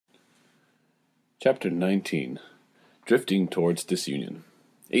Chapter 19. Drifting Towards Disunion,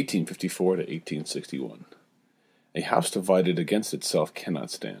 1854 to 1861. A house divided against itself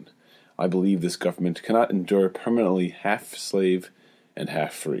cannot stand. I believe this government cannot endure permanently half slave and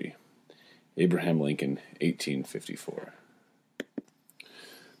half free. Abraham Lincoln, 1854.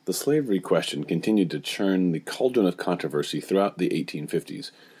 The slavery question continued to churn the cauldron of controversy throughout the 1850s.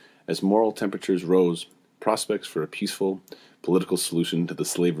 As moral temperatures rose, prospects for a peaceful political solution to the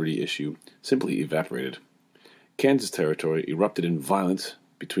slavery issue simply evaporated. Kansas Territory erupted in violence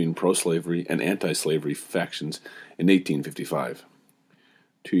between pro-slavery and anti-slavery factions in 1855.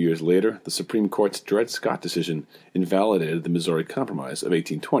 2 years later, the Supreme Court's Dred Scott decision invalidated the Missouri Compromise of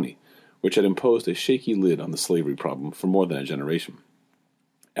 1820, which had imposed a shaky lid on the slavery problem for more than a generation.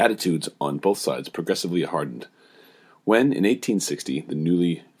 Attitudes on both sides progressively hardened. When, in 1860, the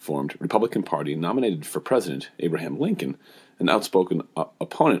newly formed Republican Party nominated for president Abraham Lincoln, an outspoken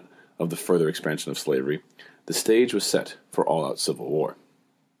opponent of the further expansion of slavery, the stage was set for all-out civil war.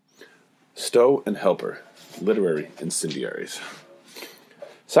 Stowe and Helper, literary incendiaries.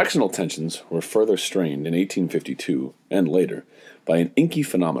 Sectional tensions were further strained in 1852 and later by an inky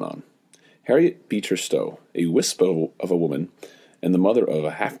phenomenon. Harriet Beecher Stowe, a wisp of a woman and the mother of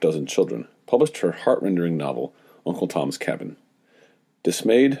a half-dozen children, published her heart-rending novel, Uncle Tom's Cabin.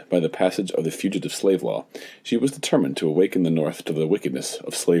 Dismayed by the passage of the Fugitive Slave Law, she was determined to awaken the North to the wickedness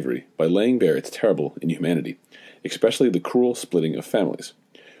of slavery by laying bare its terrible inhumanity, especially the cruel splitting of families.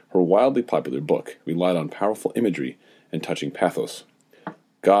 Her wildly popular book relied on powerful imagery and touching pathos.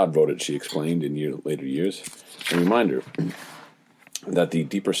 God wrote it, she explained in later years, a reminder that the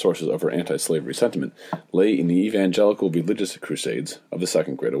deeper sources of her anti-slavery sentiment lay in the evangelical religious crusades of the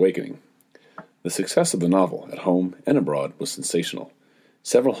Second Great Awakening. The success of the novel, at home and abroad, was sensational.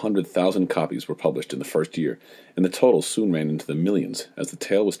 Several 100,000 copies were published in the first year, and the total soon ran into the millions as the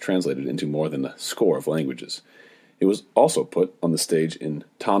tale was translated into more than a score of languages. It was also put on the stage in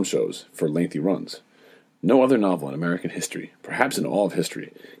Tom shows for lengthy runs. No other novel in American history, perhaps in all of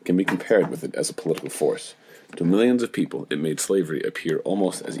history, can be compared with it as a political force. To millions of people, it made slavery appear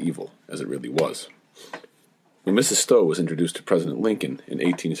almost as evil as it really was. When Mrs. Stowe was introduced to President Lincoln in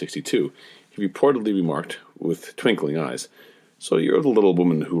 1862, he reportedly remarked, with twinkling eyes, "So you're the little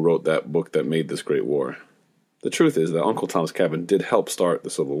woman who wrote that book that made this great war." The truth is that Uncle Tom's Cabin did help start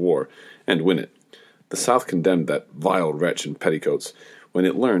the Civil War, and win it. The South condemned that vile wretch in petticoats when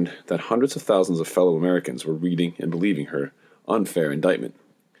it learned that hundreds of thousands of fellow Americans were reading and believing her unfair indictment.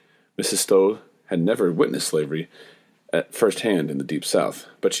 Mrs. Stowe had never witnessed slavery at first hand in the Deep South,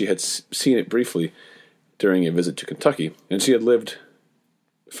 but she had seen it briefly during a visit to Kentucky, and she had lived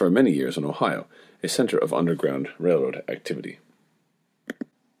for many years in Ohio, a center of Underground Railroad activity.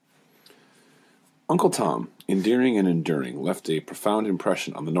 Uncle Tom, endearing and enduring, left a profound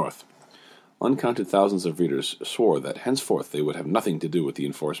impression on the North. Uncounted thousands of readers swore that henceforth they would have nothing to do with the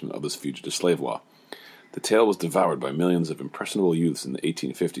enforcement of this fugitive slave law. The tale was devoured by millions of impressionable youths in the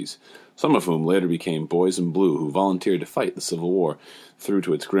 1850s, some of whom later became boys in blue who volunteered to fight the Civil War through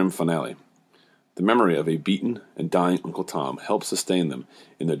to its grim finale. The memory of a beaten and dying Uncle Tom helped sustain them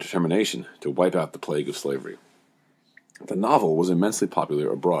in their determination to wipe out the plague of slavery. The novel was immensely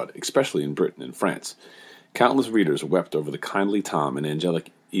popular abroad, especially in Britain and France. Countless readers wept over the kindly Tom and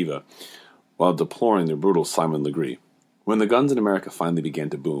angelic Eva, while deploring the brutal Simon Legree. When the guns in America finally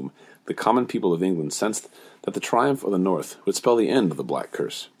began to boom, the common people of England sensed that the triumph of the North would spell the end of the Black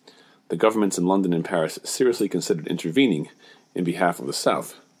Curse. The governments in London and Paris seriously considered intervening in behalf of the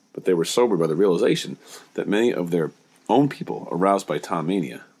South, but they were sobered by the realization that many of their own people, aroused by Tom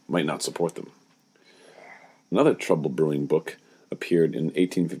mania, might not support them. Another trouble-brewing book appeared in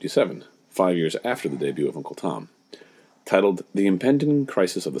 1857, 5 years after the debut of Uncle Tom. Titled The Impending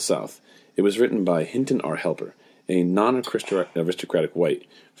Crisis of the South, it was written by Hinton R. Helper, a non-aristocratic white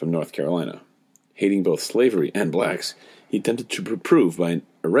from North Carolina. Hating both slavery and blacks, he attempted to prove by an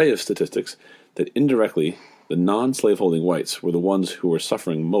array of statistics that indirectly the non-slaveholding whites were the ones who were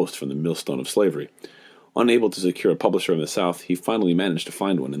suffering most from the millstone of slavery. Unable to secure a publisher in the South, he finally managed to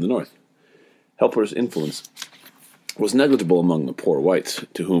find one in the North. Helper's influence was negligible among the poor whites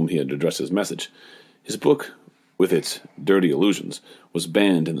to whom he had addressed his message. His book, with its dirty allusions, was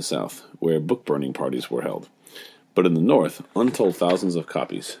banned in the South, where book-burning parties were held. But in the North, untold thousands of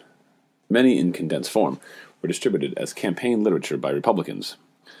copies, many in condensed form, were distributed as campaign literature by Republicans.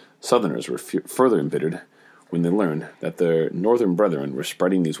 Southerners were further embittered when they learned that their northern brethren were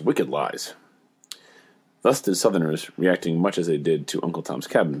spreading these wicked lies. Thus did Southerners, reacting much as they did to Uncle Tom's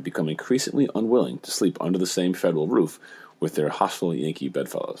Cabin, become increasingly unwilling to sleep under the same federal roof with their hostile Yankee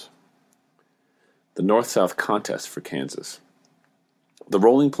bedfellows. The North-South contest for Kansas. The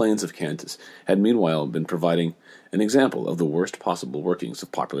rolling plains of Kansas had meanwhile been providing an example of the worst possible workings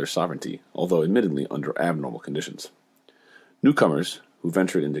of popular sovereignty, although admittedly under abnormal conditions. Newcomers who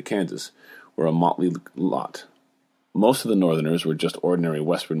ventured into Kansas were a motley lot. Most of the Northerners were just ordinary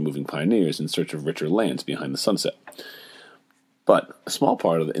westward-moving pioneers in search of richer lands behind the sunset. But a small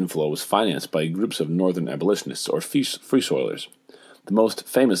part of the inflow was financed by groups of Northern abolitionists or free soilers. The most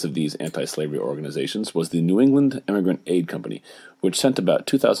famous of these anti-slavery organizations was the New England Emigrant Aid Company, which sent about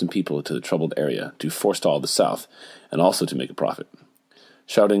 2,000 people to the troubled area to forestall the South and also to make a profit.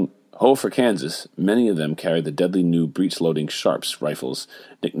 Shouting, "Ho for Kansas," many of them carried the deadly new breech-loading Sharps rifles,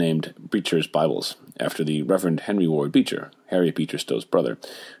 nicknamed Beecher's Bibles, after the Reverend Henry Ward Beecher, Harriet Beecher Stowe's brother,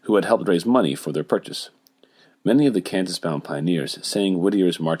 who had helped raise money for their purchase. Many of the Kansas-bound pioneers sang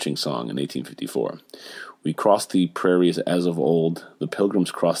Whittier's marching song in 1854. "We crossed the prairies as of old, the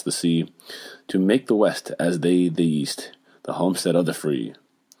pilgrims crossed the sea, to make the West as they the East, the homestead of the free."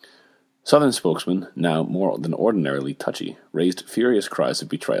 Southern spokesmen, now more than ordinarily touchy, raised furious cries of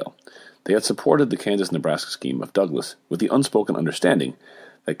betrayal. They had supported the Kansas-Nebraska scheme of Douglas with the unspoken understanding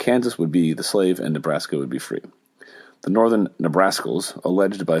that Kansas would be the slave and Nebraska would be free. The northern Nebraskals,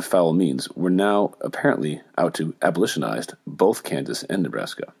 alleged by foul means, were now apparently out to abolitionize both Kansas and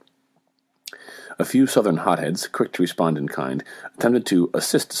Nebraska. A few southern hotheads, quick to respond in kind, attempted to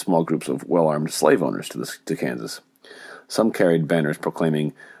assist small groups of well-armed slave owners to Kansas. Some carried banners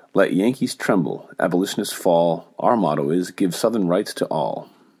proclaiming, "Let Yankees tremble, abolitionists fall, our motto is, give Southern rights to all."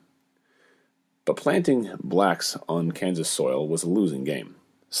 But planting blacks on Kansas soil was a losing game.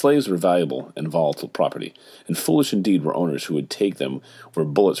 Slaves were valuable and volatile property, and foolish indeed were owners who would take them where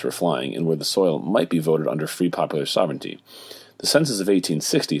bullets were flying and where the soil might be voted under free popular sovereignty. The census of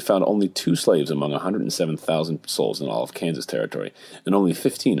 1860 found only 2 slaves among 107,000 souls in all of Kansas Territory, and only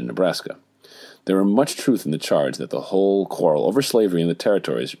 15 in Nebraska. There were much truth in the charge that the whole quarrel over slavery in the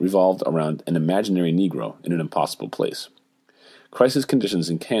territories revolved around an imaginary Negro in an impossible place. Crisis conditions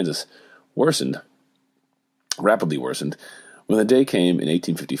in Kansas rapidly worsened, when the day came in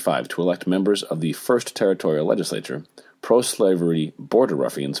 1855 to elect members of the first territorial legislature. Pro-slavery border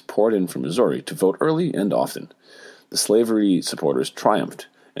ruffians poured in from Missouri to vote early and often. The slavery supporters triumphed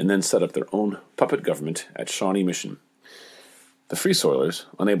and then set up their own puppet government at Shawnee Mission. The Free Soilers,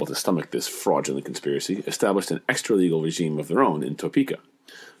 unable to stomach this fraudulent conspiracy, established an extra-legal regime of their own in Topeka.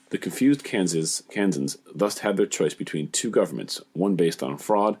 The confused Kansans thus had their choice between 2 governments, one based on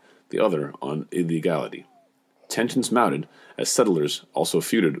fraud, the other on illegality. Tensions mounted as settlers also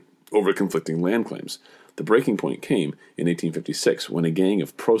feuded over conflicting land claims. The breaking point came in 1856 when a gang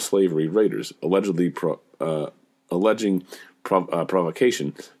of pro-slavery raiders, alleging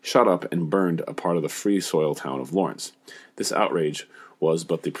provocation, shot up and burned a part of the free soil town of Lawrence. This outrage was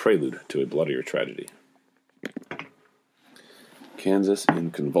but the prelude to a bloodier tragedy. Kansas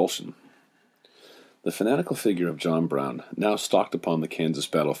in convulsion. The fanatical figure of John Brown now stalked upon the Kansas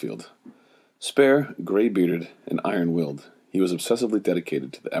battlefield. Spare, gray-bearded, and iron-willed, he was obsessively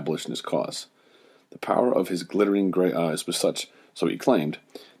dedicated to the abolitionist cause. The power of his glittering gray eyes was such, so he claimed,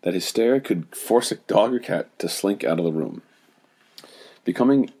 that his stare could force a dog or cat to slink out of the room.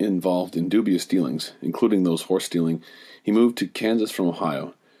 Becoming involved in dubious dealings, including those horse stealing, he moved to Kansas from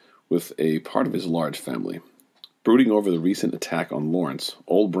Ohio with a part of his large family. Brooding over the recent attack on Lawrence,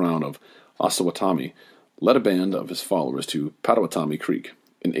 Old Brown of Osawatomie led a band of his followers to Pottawatomie Creek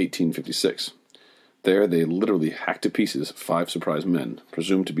in 1856. There they literally hacked to pieces 5 surprised men,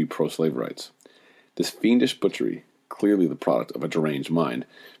 presumed to be pro-slave rights. This fiendish butchery, clearly the product of a deranged mind,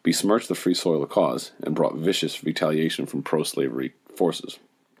 besmirched the Free Soil cause and brought vicious retaliation from pro-slavery forces.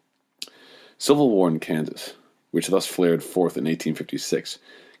 Civil war in Kansas, which thus flared forth in 1856,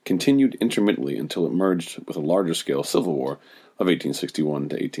 continued intermittently until it merged with a larger-scale civil war of 1861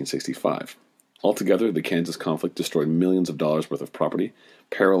 to 1865. Altogether, the Kansas conflict destroyed millions of dollars worth of property,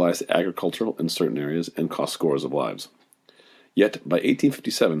 paralyzed agriculture in certain areas, and cost scores of lives. Yet, by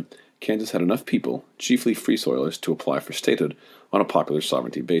 1857, Kansas had enough people, chiefly free soilers, to apply for statehood on a popular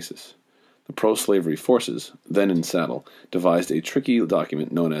sovereignty basis. The pro-slavery forces, then in saddle, devised a tricky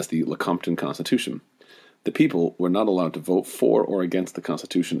document known as the Lecompton Constitution. The people were not allowed to vote for or against the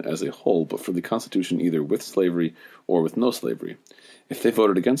Constitution as a whole, but for the Constitution either with slavery or with no slavery. If they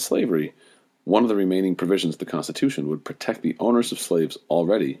voted against slavery, one of the remaining provisions of the Constitution would protect the owners of slaves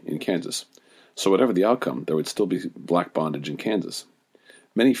already in Kansas. So whatever the outcome, there would still be black bondage in Kansas.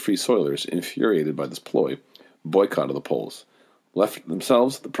 Many free soilers, infuriated by this ploy, boycotted the polls. Left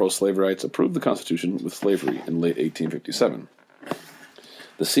themselves, the pro-slaverites approved the Constitution with slavery in late 1857.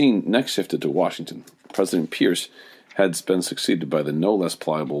 The scene next shifted to Washington. President Pierce had been succeeded by the no less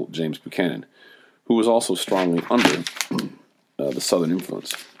pliable James Buchanan, who was also strongly under the Southern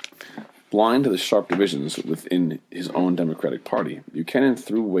influence. Blind to the sharp divisions within his own Democratic Party, Buchanan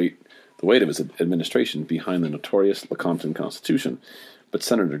threw the weight of his administration behind the notorious Lecompton Constitution, but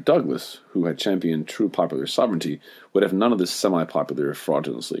Senator Douglas, who had championed true popular sovereignty, would have none of this semi-popular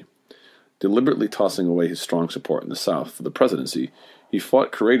fraudulency. Deliberately tossing away his strong support in the South for the presidency, he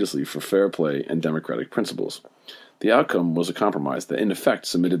fought courageously for fair play and democratic principles. The outcome was a compromise that in effect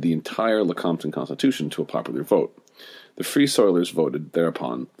submitted the entire Lecompton Constitution to a popular vote. The Free Soilers voted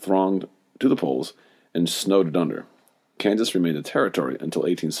thereupon, thronged to the polls, and snowed it under. Kansas remained a territory until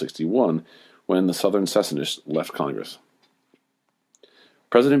 1861, when the Southern secessionists left Congress.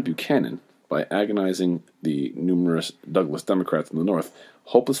 President Buchanan, by agonizing the numerous Douglas Democrats in the North,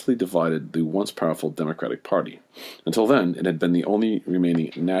 hopelessly divided the once powerful Democratic Party. Until then, it had been the only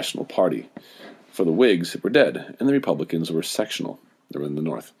remaining national party, for the Whigs were dead, and the Republicans were sectional. They were in the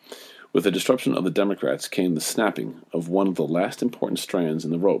North. With the disruption of the Democrats came the snapping of one of the last important strands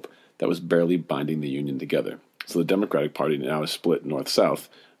in the rope that was barely binding the Union together. So the Democratic Party now is split north-south,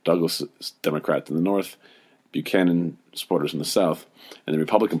 Douglas Democrats in the North, Buchanan supporters in the South, and the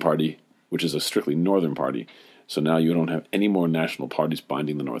Republican Party, which is a strictly Northern party. So now you don't have any more national parties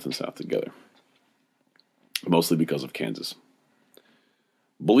binding the North and South together, mostly because of Kansas.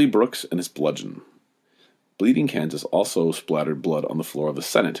 Bully Brooks and his bludgeon. Bleeding Kansas also splattered blood on the floor of the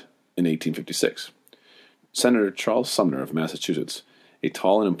Senate in 1856. Senator Charles Sumner of Massachusetts, a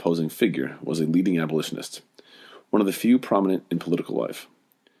tall and imposing figure, was a leading abolitionist, one of the few prominent in political life.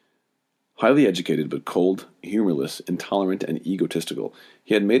 Highly educated but cold, humorless, intolerant, and egotistical,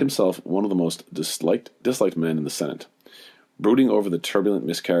 he had made himself one of the most disliked men in the Senate. Brooding over the turbulent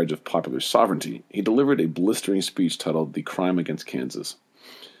miscarriage of popular sovereignty, he delivered a blistering speech titled The Crime Against Kansas.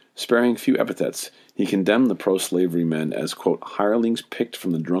 Sparing few epithets, he condemned the pro-slavery men as, quote, hirelings picked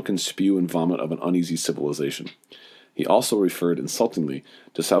from the drunken spew and vomit of an uneasy civilization. He also referred insultingly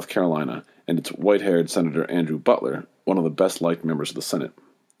to South Carolina and its white-haired Senator Andrew Butler, one of the best-liked members of the Senate.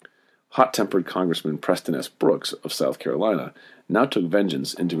 Hot-tempered Congressman Preston S. Brooks of South Carolina now took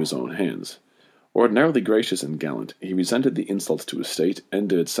vengeance into his own hands. Ordinarily gracious and gallant, he resented the insults to his state and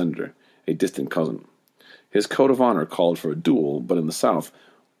to its senator, a distant cousin. His code of honor called for a duel, but in the South,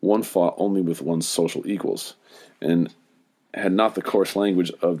 one fought only with one's social equals, and had not the coarse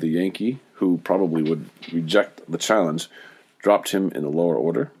language of the Yankee, who probably would reject the challenge, dropped him in the lower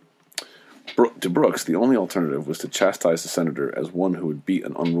order. To Brooks, the only alternative was to chastise the senator as one who would beat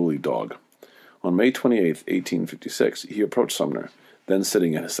an unruly dog. On May 28, 1856, he approached Sumner, then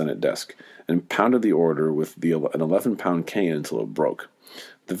sitting at his Senate desk, and pounded the orator with an 11-pound cane until it broke.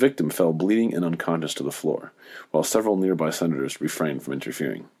 The victim fell bleeding and unconscious to the floor, while several nearby senators refrained from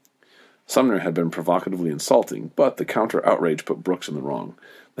interfering. Sumner had been provocatively insulting, but the counter-outrage put Brooks in the wrong.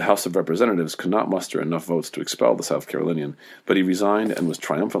 The House of Representatives could not muster enough votes to expel the South Carolinian, but he resigned and was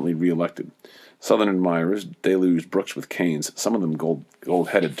triumphantly re-elected. Southern admirers deluged Brooks with canes, some of them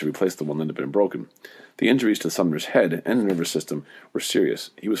gold-headed to replace the one that had been broken. The injuries to Sumner's head and nervous system were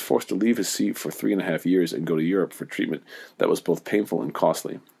serious. He was forced to leave his seat for 3.5 years and go to Europe for treatment that was both painful and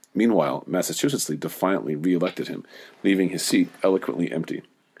costly. Meanwhile, Massachusetts defiantly re-elected him, leaving his seat eloquently empty.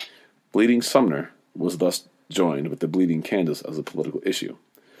 Bleeding Sumner was thus joined with the Bleeding Kansas as a political issue.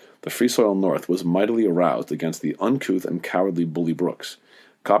 The Free Soil North was mightily aroused against the uncouth and cowardly Bully Brooks.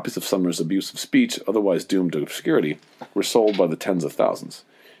 Copies of Sumner's abusive speech, otherwise doomed to obscurity, were sold by the tens of thousands.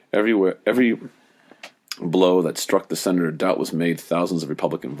 Every blow that struck the senator doubtless made thousands of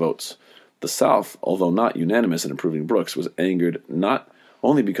Republican votes. The South, although not unanimous in approving Brooks, was angered not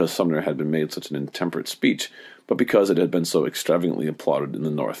only because Sumner had been made such an intemperate speech, but because it had been so extravagantly applauded in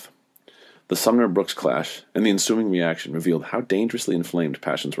the North. The Sumner-Brooks clash and the ensuing reaction revealed how dangerously inflamed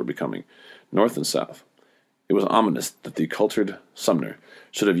passions were becoming, North and South. It was ominous that the cultured Sumner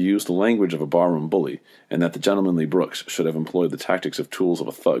should have used the language of a barroom bully, and that the gentlemanly Brooks should have employed the tactics of tools of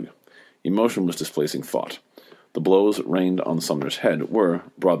a thug. Emotion was displacing thought. The blows rained on Sumner's head were,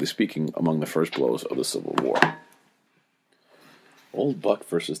 broadly speaking, among the first blows of the Civil War. Old Buck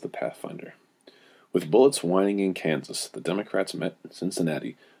versus the Pathfinder. With bullets whining in Kansas, the Democrats met in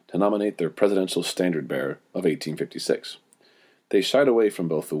Cincinnati to nominate their presidential standard-bearer of 1856. They shied away from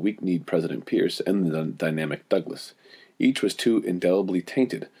both the weak-kneed President Pierce and the dynamic Douglas. Each was too indelibly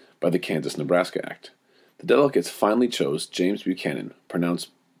tainted by the Kansas-Nebraska Act. The delegates finally chose James Buchanan, pronounced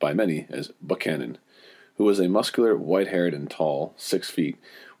by many as Buchanan, who was a muscular, white-haired, and tall, 6 feet,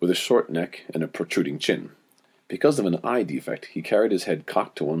 with a short neck and a protruding chin. Because of an eye defect, he carried his head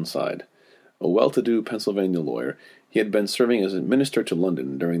cocked to one side. A well-to-do Pennsylvania lawyer, he had been serving as a minister to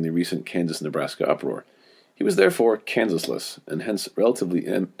London during the recent Kansas-Nebraska uproar. He was therefore Kansasless, and hence relatively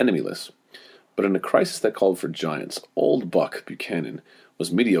enemyless. But in a crisis that called for giants, old Buck Buchanan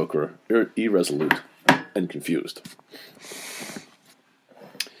was mediocre, irresolute, and confused.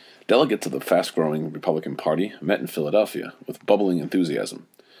 Delegates of the fast-growing Republican Party met in Philadelphia with bubbling enthusiasm.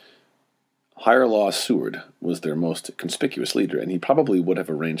 Higher Law Seward was their most conspicuous leader, and he probably would have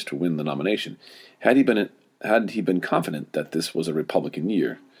arranged to win the nomination had he been confident that this was a Republican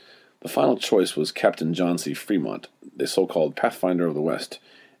year. The final choice was Captain John C. Fremont, the so-called Pathfinder of the West,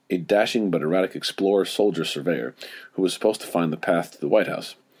 a dashing but erratic explorer, soldier, surveyor, who was supposed to find the path to the White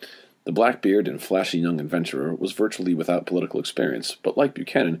House. The black-bearded and flashy young adventurer was virtually without political experience, but like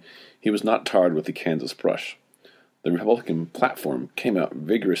Buchanan, he was not tarred with the Kansas brush. The Republican platform came out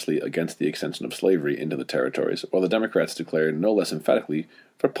vigorously against the extension of slavery into the territories, while the Democrats declared no less emphatically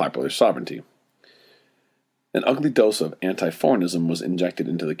for popular sovereignty. An ugly dose of anti-foreignism was injected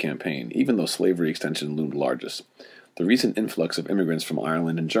into the campaign, even though slavery extension loomed largest. The recent influx of immigrants from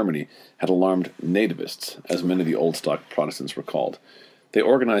Ireland and Germany had alarmed nativists, as many of the old-stock Protestants were called. They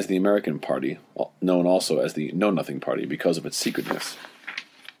organized the American Party, known also as the Know-Nothing Party, because of its secretness,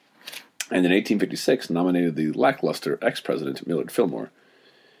 and in 1856 nominated the lackluster ex-president Millard Fillmore.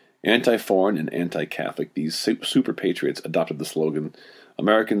 Anti-foreign and anti-Catholic, these super-patriots adopted the slogan,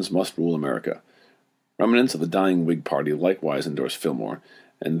 "Americans must rule America." Remnants of the dying Whig Party likewise endorsed Fillmore,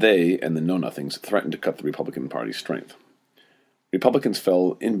 and they and the Know-Nothings threatened to cut the Republican Party's strength. Republicans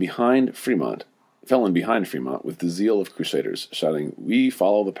fell in behind Fremont with the zeal of crusaders, shouting, "We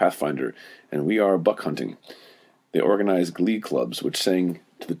follow the Pathfinder, and we are buck hunting." They organized glee clubs, which sang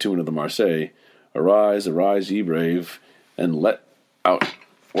to the tune of the Marseillaise, "Arise, arise, ye brave, and let out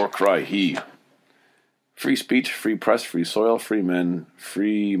war cry he." Free speech, free press, free soil, free men,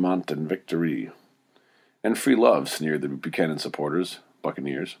 Fremont and victory. And free love, sneered the Buchanan supporters,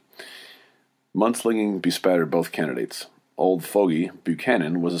 Buccaneers. Mudslinging bespattered both candidates. Old fogey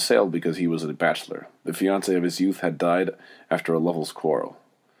Buchanan was assailed because he was a bachelor. The fiancée of his youth had died after a lover's quarrel.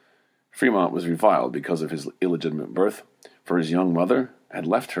 Fremont was reviled because of his illegitimate birth, for his young mother had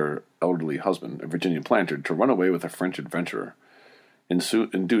left her elderly husband, a Virginia planter, to run away with a French adventurer. In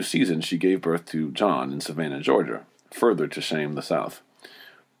due season, she gave birth to John in Savannah, Georgia, further to shame the South.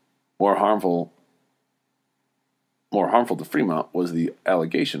 More harmful to Fremont was the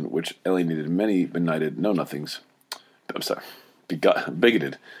allegation which alienated many bigoted know-nothings and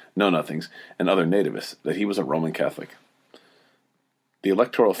other nativists, that he was a Roman Catholic. The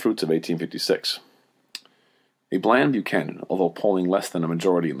electoral fruits of 1856. A bland Buchanan, although polling less than a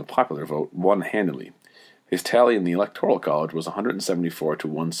majority in the popular vote, won handily. His tally in the Electoral College was 174 to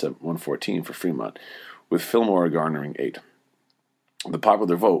 114 for Fremont, with Fillmore garnering 8. The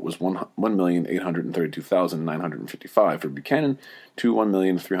popular vote was 1,832,955 for Buchanan to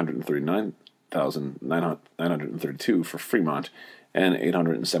 1,339,932 for Fremont, and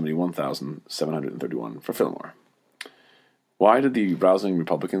 871,731 for Fillmore. Why did the rousing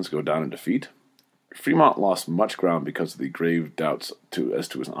Republicans go down in defeat? Fremont lost much ground because of the grave doubts as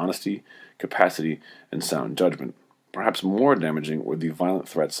to his honesty, capacity, and sound judgment. Perhaps more damaging were the violent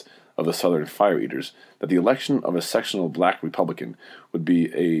threats of the Southern fire-eaters that the election of a sectional black Republican would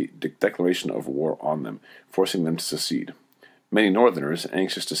be a declaration of war on them, forcing them to secede. Many Northerners,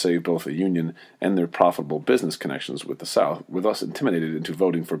 anxious to save both the Union and their profitable business connections with the South, were thus intimidated into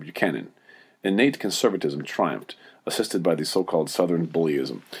voting for Buchanan. Innate conservatism triumphed, assisted by the so-called Southern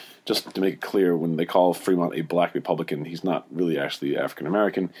bullyism. Just to make it clear, when they call Fremont a black Republican, he's not really actually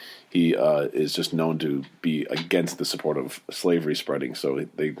African-American. He is just known to be against the support of slavery spreading, so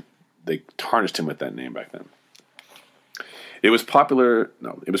they tarnished him with that name back then. It was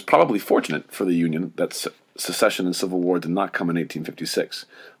probably fortunate for the Union that secession and Civil War did not come in 1856,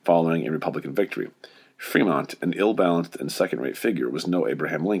 following a Republican victory. Fremont, an ill-balanced and second-rate figure, was no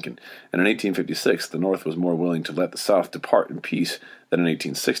Abraham Lincoln, and in 1856 the North was more willing to let the South depart in peace than in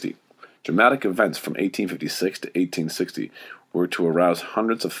 1860. Dramatic events from 1856 to 1860 were to arouse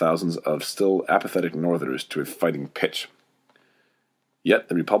hundreds of thousands of still apathetic Northerners to a fighting pitch. Yet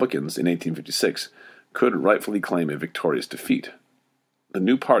the Republicans in 1856 could rightfully claim a victorious defeat. The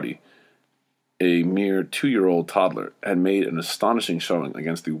new party, a mere 2-year-old toddler, had made an astonishing showing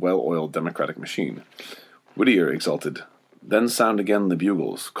against the well-oiled Democratic machine. Whittier exulted, "Then sound again the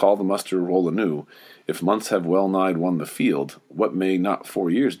bugles, call the muster roll anew. If months have well-nigh won the field, what may not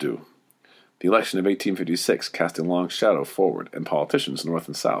 4 years do?" The election of 1856 cast a long shadow forward, and politicians, North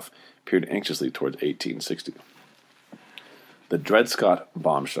and South, peered anxiously towards 1860. The Dred Scott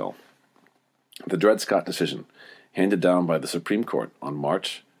bombshell. The Dred Scott decision, handed down by the Supreme Court on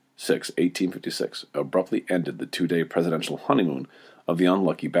March 6, 1856, abruptly ended the 2-day presidential honeymoon of the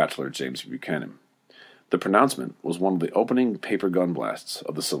unlucky bachelor James Buchanan. The pronouncement was one of the opening paper gun blasts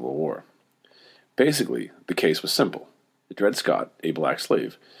of the Civil War. Basically, the case was simple. Dred Scott, a black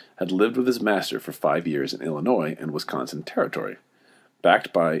slave, had lived with his master for 5 years in Illinois and Wisconsin Territory.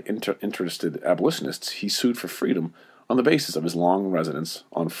 Backed by interested abolitionists, he sued for freedom on the basis of his long residence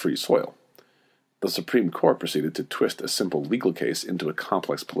on free soil. The Supreme Court proceeded to twist a simple legal case into a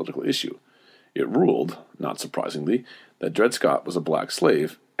complex political issue. It ruled, not surprisingly, that Dred Scott was a black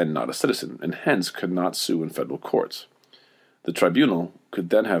slave and not a citizen, and hence could not sue in federal courts. The tribunal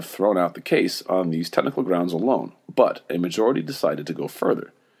could then have thrown out the case on these technical grounds alone, but a majority decided to go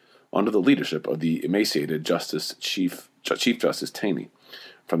further, under the leadership of the emaciated Chief Justice Taney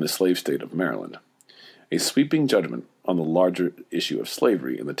from the slave state of Maryland. A sweeping judgment on the larger issue of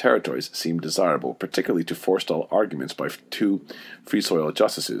slavery in the territories seemed desirable, particularly to forestall arguments by two free soil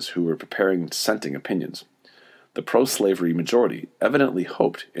justices who were preparing dissenting opinions. The pro-slavery majority evidently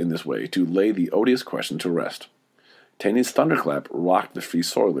hoped in this way to lay the odious question to rest. Taney's thunderclap rocked the free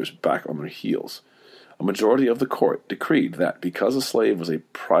soilers back on their heels. A majority of the court decreed that because a slave was a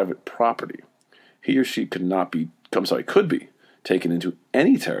private property, he or she could be taken into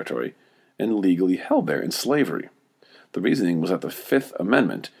any territory and legally held there in slavery. The reasoning was that the Fifth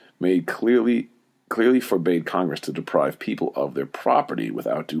Amendment made clearly forbade Congress to deprive people of their property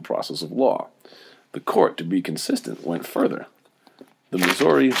without due process of law. The court, to be consistent, went further. The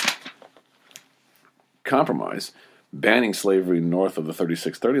Missouri Compromise, banning slavery north of the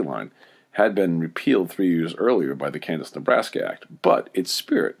 3630 line, had been repealed 3 years earlier by the Kansas-Nebraska Act, but its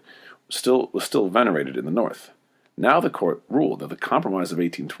spirit was still venerated in the North. Now the court ruled that the Compromise of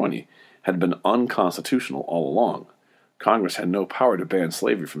 1820 had been unconstitutional all along. Congress had no power to ban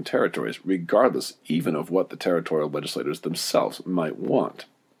slavery from territories, regardless even of what the territorial legislators themselves might want.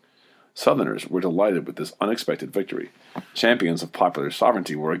 Southerners were delighted with this unexpected victory. Champions of popular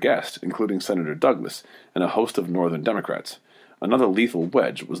sovereignty were aghast, including Senator Douglas and a host of Northern Democrats. Another lethal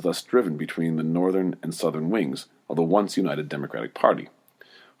wedge was thus driven between the Northern and Southern wings of the once united Democratic Party.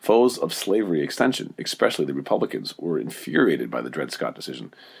 Foes of slavery extension, especially the Republicans, were infuriated by the Dred Scott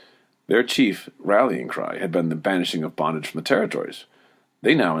decision. Their chief rallying cry had been the banishing of bondage from the territories.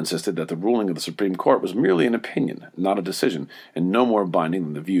 They now insisted that the ruling of the Supreme Court was merely an opinion, not a decision, and no more binding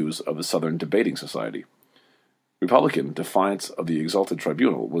than the views of the Southern Debating Society. Republican defiance of the exalted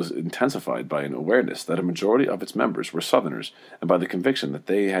tribunal was intensified by an awareness that a majority of its members were Southerners and by the conviction that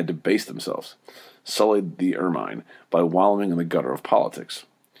they had debased themselves, sullied the ermine by wallowing in the gutter of politics.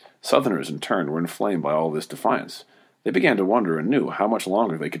 Southerners, in turn, were inflamed by all this defiance. They began to wonder anew how much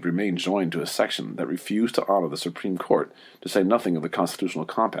longer they could remain joined to a section that refused to honor the Supreme Court, to say nothing of the constitutional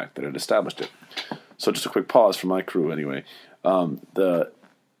compact that had established it. So just a quick pause for my crew, anyway.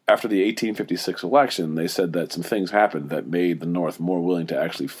 After the 1856 election, they said that some things happened that made the North more willing to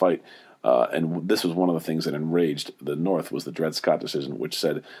actually fight, and this was one of the things that enraged the North, was the Dred Scott decision, which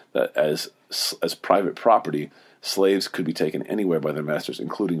said that as private property, slaves could be taken anywhere by their masters,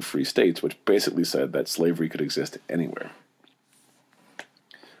 including free states, which basically said that slavery could exist anywhere.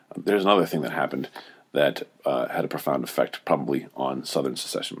 There's another thing that happened that had a profound effect, probably, on Southern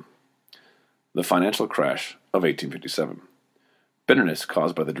secession. The financial crash of 1857. Bitterness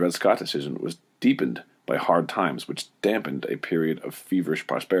caused by the Dred Scott decision was deepened by hard times, which dampened a period of feverish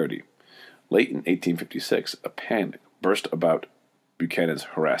prosperity. Late in 1856, a panic burst about Buchanan's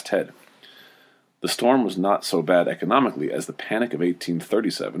harassed head. The storm was not so bad economically as the Panic of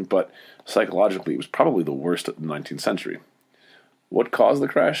 1837, but psychologically it was probably the worst of the 19th century. What caused the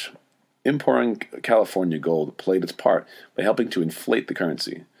crash? Importing California gold played its part by helping to inflate the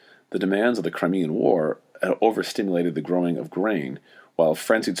currency. The demands of the Crimean War had overstimulated the growing of grain, while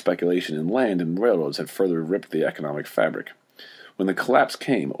frenzied speculation in land and railroads had further ripped the economic fabric. When the collapse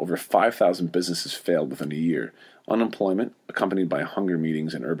came, over 5,000 businesses failed within a year. Unemployment, accompanied by hunger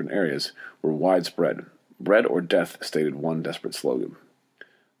meetings in urban areas, were widespread. Bread or death stated one desperate slogan.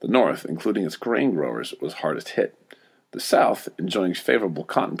 The North, including its grain growers, was hardest hit. The South, enjoying favorable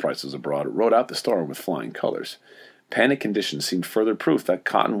cotton prices abroad, rode out the storm with flying colors. Panic conditions seemed further proof that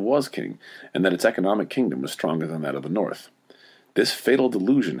cotton was king, and that its economic kingdom was stronger than that of the North. This fatal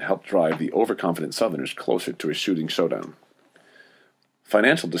delusion helped drive the overconfident Southerners closer to a shooting showdown.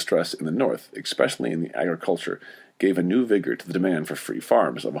 Financial distress in the North, especially in the agriculture, gave a new vigor to the demand for free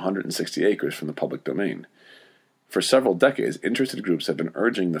farms of 160 acres from the public domain. For several decades, interested groups have been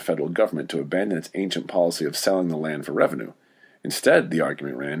urging the federal government to abandon its ancient policy of selling the land for revenue. Instead, the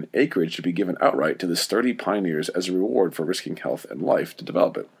argument ran, acreage should be given outright to the sturdy pioneers as a reward for risking health and life to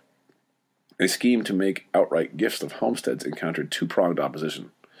develop it. A scheme to make outright gifts of homesteads encountered two-pronged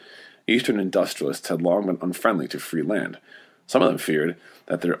opposition. Eastern industrialists had long been unfriendly to free land. Some of them feared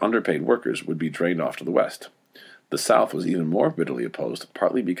that their underpaid workers would be drained off to the west. The South was even more bitterly opposed,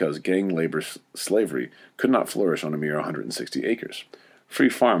 partly because gang labor slavery could not flourish on a mere 160 acres. Free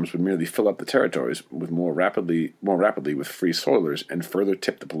farms would merely fill up the territories with more rapidly with free soilers and further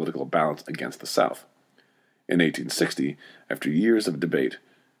tip the political balance against the South. In 1860, after years of debate,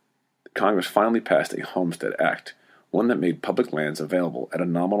 Congress finally passed a Homestead Act, one that made public lands available at a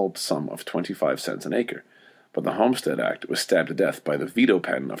nominal sum of 25 cents an acre. But the Homestead Act was stabbed to death by the veto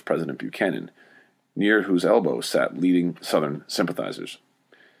pen of President Buchanan, near whose elbow sat leading Southern sympathizers.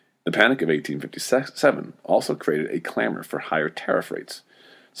 The Panic of 1857 also created a clamor for higher tariff rates.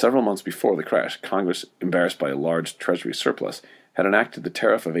 Several months before the crash, Congress, embarrassed by a large Treasury surplus, had enacted the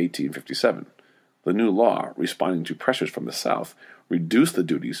Tariff of 1857. The new law, responding to pressures from the South, reduced the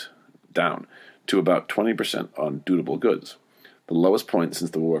duties down to about 20% on dutiable goods, the lowest point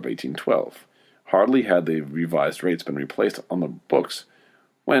since the War of 1812. Hardly had the revised rates been replaced on the books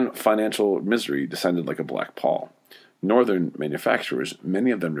when financial misery descended like a black pall. Northern manufacturers,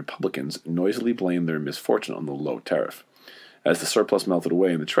 many of them Republicans, noisily blamed their misfortune on the low tariff. As the surplus melted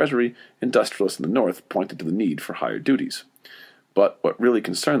away in the Treasury, industrialists in the North pointed to the need for higher duties. But what really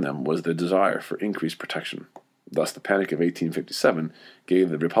concerned them was the desire for increased protection. Thus, the Panic of 1857 gave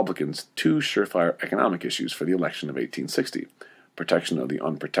the Republicans two surefire economic issues for the election of 1860: protection of the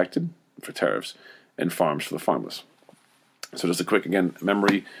unprotected, for tariffs, and farms for the farmless. So just a quick, again,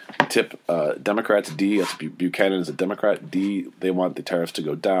 memory tip. Democrats, D, that's Buchanan is a Democrat. D, they want the tariffs to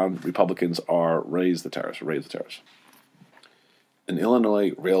go down. Republicans are raise the tariffs. An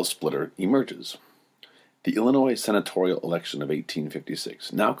Illinois rail splitter emerges. The Illinois senatorial election of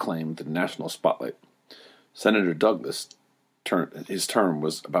 1856 now claimed the national spotlight. Senator Douglas, his term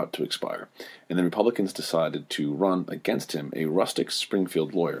was about to expire, and the Republicans decided to run against him a rustic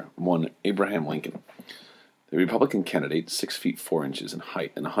Springfield lawyer, one Abraham Lincoln. The Republican candidate, 6 feet 4 inches in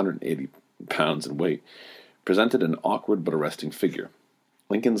height and 180 pounds in weight, presented an awkward but arresting figure.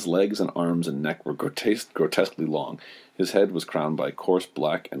 Lincoln's legs and arms and neck were grotesquely long. His head was crowned by coarse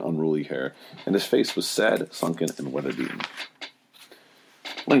black and unruly hair, and his face was sad, sunken, and weather-beaten.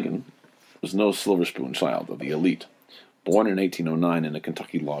 Lincoln was no silver-spoon child of the elite. Born in 1809 in a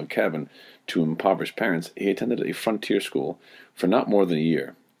Kentucky log cabin to impoverished parents, he attended a frontier school for not more than a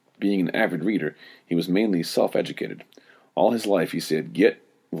year. Being an avid reader, he was mainly self-educated. All his life he said, "Get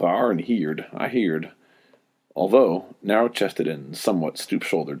thar and heerd, I heerd." Although narrow-chested and somewhat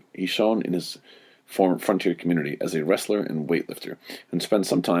stoop-shouldered, he shone in his former frontier community as a wrestler and weightlifter, and spent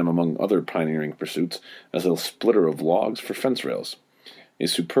some time among other pioneering pursuits as a splitter of logs for fence rails. A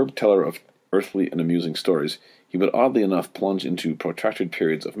superb teller of earthly and amusing stories, he would oddly enough plunge into protracted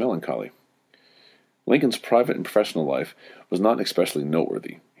periods of melancholy. Lincoln's private and professional life was not especially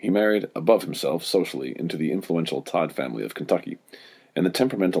noteworthy. He married, above himself socially, into the influential Todd family of Kentucky, and the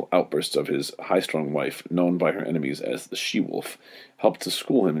temperamental outbursts of his high-strung wife, known by her enemies as the she-wolf, helped to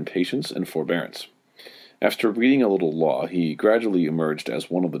school him in patience and forbearance. After reading a little law, he gradually emerged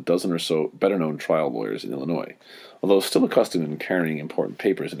as one of the dozen or so better-known trial lawyers in Illinois. Although still accustomed in carrying important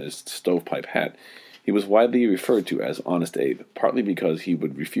papers in his stovepipe hat, he was widely referred to as Honest Abe, partly because he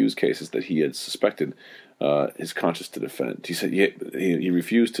would refuse cases that he had suspected his conscience to defend. He said he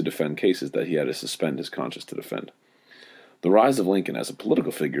refused to defend cases that he had to suspend his conscience to defend. The rise of Lincoln as a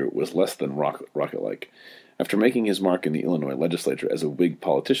political figure was less than rocket-like. After making his mark in the Illinois legislature as a Whig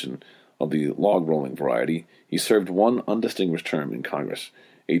politician of the log-rolling variety, he served one undistinguished term in Congress,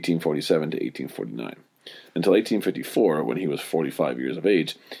 1847 to 1849. Until 1854, when he was 45 years of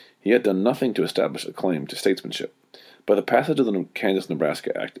age, he had done nothing to establish a claim to statesmanship. But the passage of the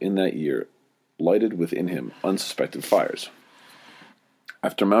Kansas-Nebraska Act in that year lighted within him unsuspected fires.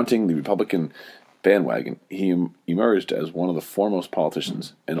 After mounting the Republican bandwagon, he emerged as one of the foremost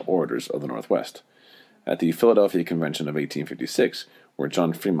politicians and orators of the Northwest. At the Philadelphia Convention of 1856, where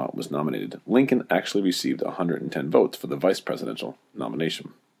John Fremont was nominated, Lincoln actually received 110 votes for the vice presidential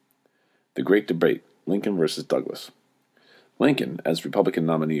nomination. The Great Debate, Lincoln versus Douglas. Lincoln, as Republican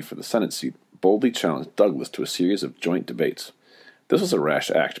nominee for the Senate seat, boldly challenged Douglas to a series of joint debates. This was a rash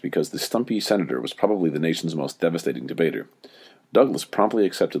act because the stumpy senator was probably the nation's most devastating debater. Douglas promptly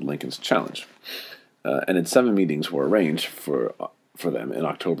accepted Lincoln's challenge, and 7 meetings were arranged for them in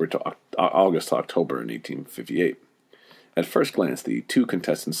August to October in 1858. At first glance, the two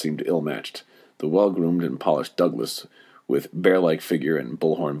contestants seemed ill-matched. The well-groomed and polished Douglas, with bear-like figure and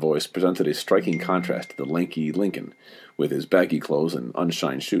bullhorn voice, presented a striking contrast to the lanky Lincoln, with his baggy clothes and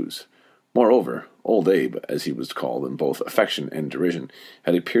unshined shoes. Moreover, Old Abe, as he was called in both affection and derision,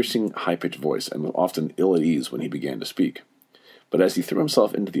 had a piercing, high-pitched voice and was often ill at ease when he began to speak. But as he threw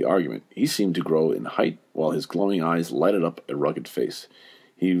himself into the argument, he seemed to grow in height, while his glowing eyes lighted up a rugged face.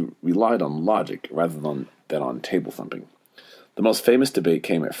 He relied on logic rather than on table thumping. The most famous debate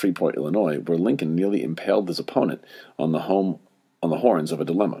came at Freeport, Illinois, where Lincoln nearly impaled his opponent on the horns of a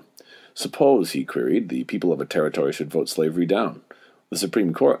dilemma. Suppose, he queried, the people of a territory should vote slavery down. The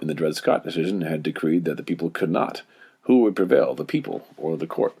Supreme Court in the Dred Scott decision had decreed that the people could not. Who would prevail, the people or the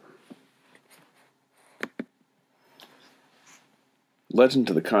court? Legend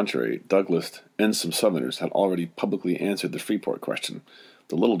to the contrary, Douglas and some Southerners had already publicly answered the Freeport question.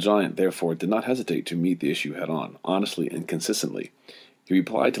 The little giant, therefore, did not hesitate to meet the issue head-on, honestly and consistently. His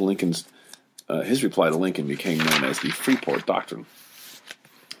reply to Lincoln became known as the Freeport Doctrine.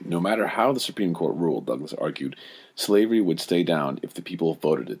 No matter how the Supreme Court ruled, Douglas argued, slavery would stay down if the people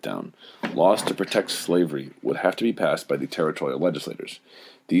voted it down. Laws to protect slavery would have to be passed by the territorial legislators.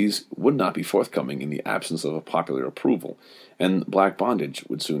 These would not be forthcoming in the absence of a popular approval, and black bondage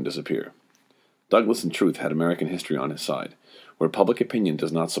would soon disappear. Douglas, in truth, had American history on his side. Where public opinion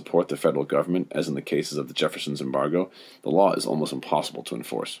does not support the federal government, as in the cases of the Jefferson's embargo, the law is almost impossible to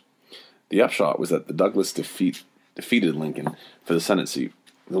enforce. The upshot was that the Douglas defeated Lincoln for the Senate seat.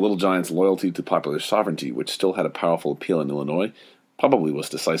 The little giant's loyalty to popular sovereignty, which still had a powerful appeal in Illinois, probably was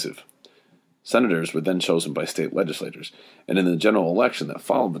decisive. Senators were then chosen by state legislators, and in the general election that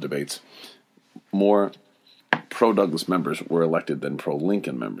followed the debates, more pro-Douglas members were elected than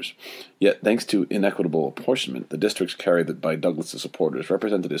pro-Lincoln members. Yet, thanks to inequitable apportionment, the districts carried by Douglas's supporters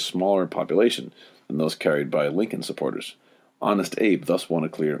represented a smaller population than those carried by Lincoln supporters. Honest Abe thus won a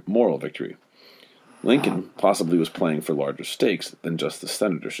clear moral victory. Lincoln possibly was playing for larger stakes than just the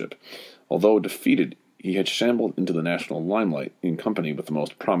senatorship. Although defeated, he had shambled into the national limelight in company with the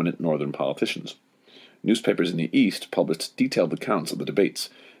most prominent Northern politicians. Newspapers in the East published detailed accounts of the debates,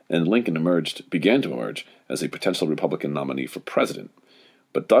 and Lincoln began to emerge as a potential Republican nominee for president.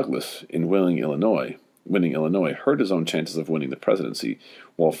 But Douglas, in winning Illinois, hurt his own chances of winning the presidency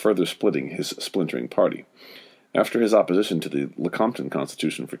while further splitting his splintering party. After his opposition to the Lecompton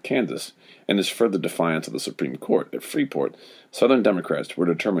Constitution for Kansas and his further defiance of the Supreme Court at Freeport, Southern Democrats were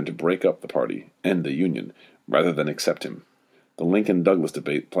determined to break up the party and the Union rather than accept him. The Lincoln-Douglas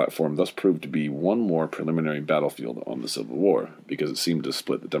debate platform thus proved to be one more preliminary battlefield on the Civil War, because it seemed to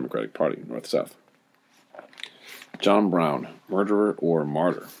split the Democratic Party north-south. John Brown, murderer or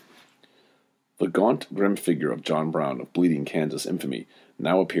martyr? The gaunt, grim figure of John Brown of Bleeding Kansas infamy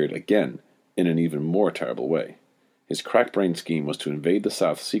now appeared again in an even more terrible way. His crack-brained scheme was to invade the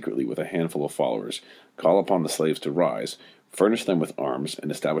South secretly with a handful of followers, call upon the slaves to rise, furnish them with arms,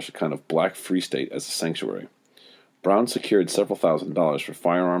 and establish a kind of black free state as a sanctuary. Brown secured several $1,000s for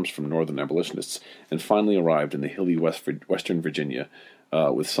firearms from Northern abolitionists and finally arrived in the hilly Western Virginia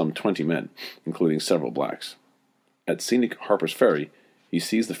with some 20 men, including several blacks. At scenic Harper's Ferry, he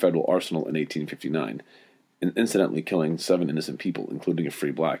seized the federal arsenal in 1859, incidentally killing 7 innocent people, including a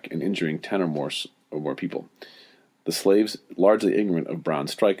free black, and injuring 10 or more people. The slaves, largely ignorant of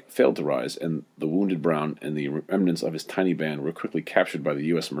Brown's strike, failed to rise, and the wounded Brown and the remnants of his tiny band were quickly captured by the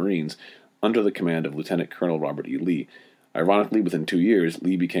U.S. Marines under the command of Lieutenant Colonel Robert E. Lee. Ironically, within 2 years,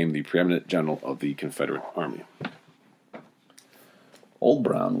 Lee became the preeminent general of the Confederate Army. Old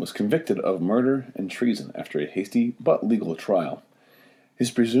Brown was convicted of murder and treason after a hasty but legal trial.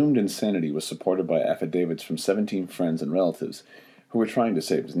 His presumed insanity was supported by affidavits from 17 friends and relatives who were trying to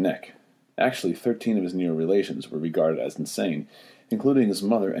save his neck. Actually, 13 of his near relations were regarded as insane, including his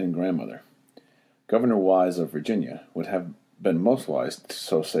mother and grandmother. Governor Wise of Virginia would have been most wise,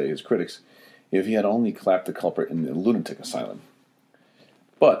 so say his critics, if he had only clapped the culprit in the lunatic asylum.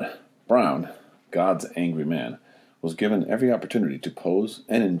 But Brown, God's angry man, was given every opportunity to pose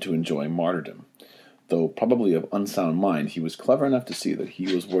and to enjoy martyrdom. Though probably of unsound mind, he was clever enough to see that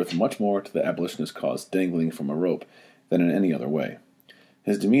he was worth much more to the abolitionist cause dangling from a rope than in any other way.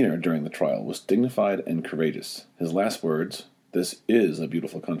 His demeanor during the trial was dignified and courageous. His last words, "This is a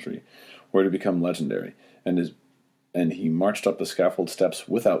beautiful country," were to become legendary, and he marched up the scaffold steps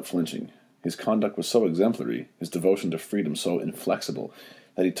without flinching. His conduct was so exemplary, his devotion to freedom so inflexible,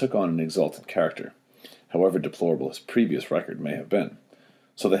 that he took on an exalted character, however deplorable his previous record may have been.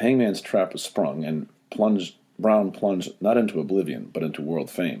 So the hangman's trap was sprung, and Brown plunged not into oblivion, but into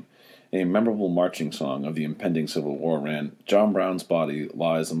world fame. A memorable marching song of the impending Civil War ran, "John Brown's body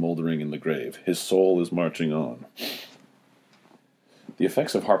lies a-mouldering in the grave. His soul is marching on." The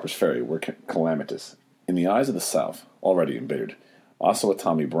effects of Harper's Ferry were calamitous. In the eyes of the South, already embittered,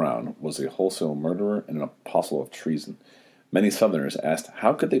 Osawatomie Brown was a wholesale murderer and an apostle of treason. Many Southerners asked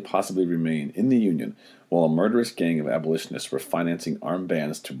how could they possibly remain in the Union while a murderous gang of abolitionists were financing armed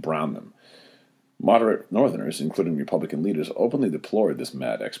bands to brown them. Moderate Northerners, including Republican leaders, openly deplored this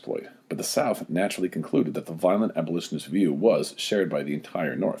mad exploit, but the South naturally concluded that the violent abolitionist view was shared by the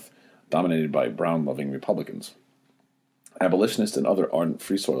entire North, dominated by Brown-loving Republicans. Abolitionists and other ardent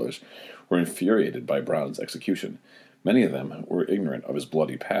Free Soilers were infuriated by Brown's execution. Many of them were ignorant of his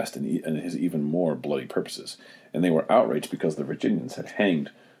bloody past and his even more bloody purposes, and they were outraged because the Virginians had hanged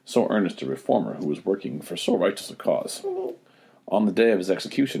so earnest a reformer who was working for so righteous a cause. On the day of his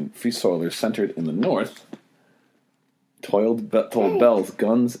execution, Free Soilers centered in the North tolled bells,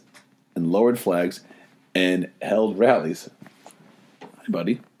 guns, and lowered flags, and held rallies. Hi,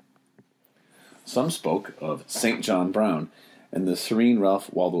 buddy. Some spoke of St. John Brown, and the serene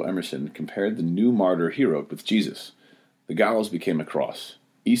Ralph Waldo Emerson compared the new martyr hero with Jesus. The gallows became a cross.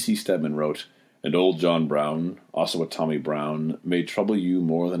 E.C. Stedman wrote, "And old John Brown, also a Tommy Brown, may trouble you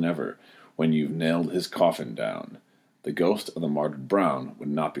more than ever when you've nailed his coffin down. The ghost of the martyred Brown would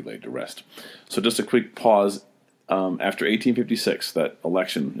not be laid to rest." So just a quick pause. After 1856, that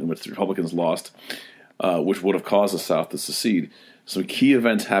election in which the Republicans lost, which would have caused the South to secede, some key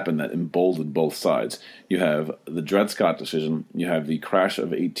events happened that emboldened both sides. You have the Dred Scott decision. You have the crash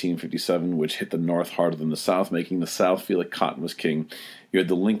of 1857, which hit the North harder than the South, making the South feel like cotton was king. You had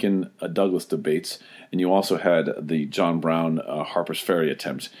the Lincoln-Douglas debates, and you also had the John Brown Harper's Ferry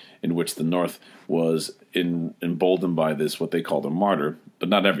attempt, in which the North was emboldened by this, what they called a martyr, but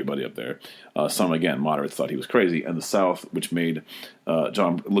not everybody up there. Some, again, moderates thought he was crazy, and the South, which made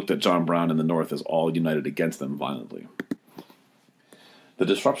looked at John Brown and the North as all united against them violently. The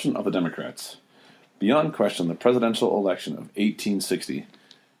disruption of the Democrats. Beyond question, the presidential election of 1860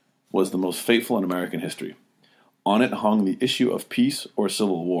 was the most fateful in American history. On it hung the issue of peace or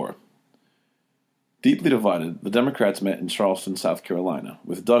civil war. Deeply divided, the Democrats met in Charleston, South Carolina,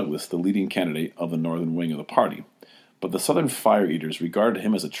 with Douglas the leading candidate of the northern wing of the party. But the Southern fire-eaters regarded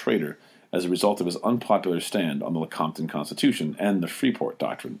him as a traitor as a result of his unpopular stand on the Lecompton Constitution and the Freeport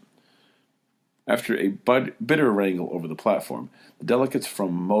Doctrine. After a bitter wrangle over the platform, the delegates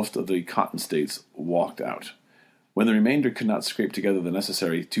from most of the Cotton states walked out. When the remainder could not scrape together the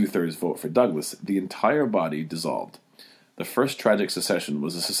necessary two-thirds vote for Douglas, the entire body dissolved. The first tragic secession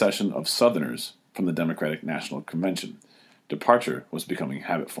was the secession of Southerners from the Democratic National Convention. Departure was becoming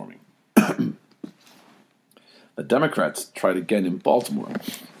habit-forming. The Democrats tried again in Baltimore.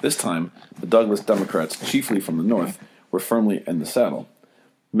 This time, the Douglas Democrats, chiefly from the North, were firmly in the saddle.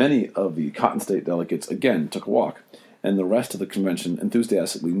 Many of the Cotton State delegates again took a walk, and the rest of the convention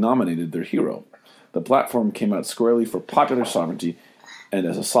enthusiastically nominated their hero. The platform came out squarely for popular sovereignty and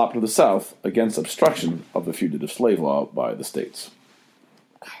as a sop to the South against obstruction of the fugitive slave law by the states.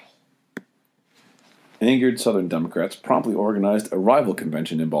 Angered Southern Democrats promptly organized a rival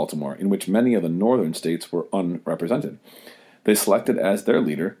convention in Baltimore in which many of the northern states were unrepresented. They selected as their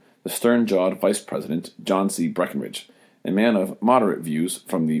leader the stern-jawed Vice President John C. Breckinridge, a man of moderate views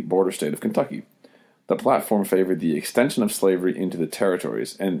from the border state of Kentucky. The platform favored the extension of slavery into the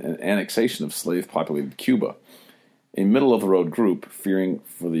territories and an annexation of slave-populated Cuba. A middle-of-the-road group, fearing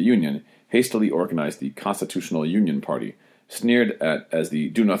for the Union, hastily organized the Constitutional Union Party, sneered at as the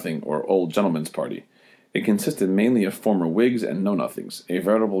Do-Nothing or Old Gentlemen's Party. It consisted mainly of former Whigs and Know-Nothings, a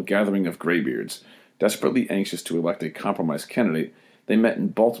veritable gathering of graybeards. Desperately anxious to elect a compromise candidate, they met in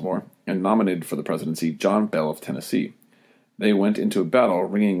Baltimore and nominated for the presidency John Bell of Tennessee. They went into a battle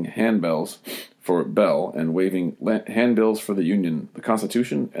ringing handbells for Bell and waving handbills for the Union, the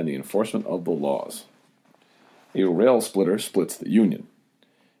Constitution, and the enforcement of the laws. A rail splitter splits the Union.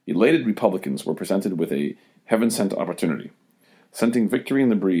 Elated Republicans were presented with a heaven-sent opportunity. Scenting victory in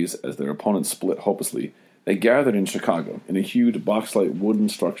the breeze as their opponents split hopelessly, they gathered in Chicago in a huge box-like wooden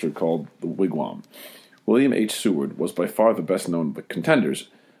structure called the Wigwam. William H. Seward was by far the best known of the contenders,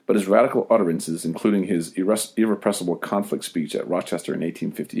 but his radical utterances, including his irrepressible conflict speech at Rochester in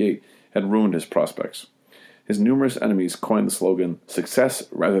 1858, had ruined his prospects. His numerous enemies coined the slogan, "Success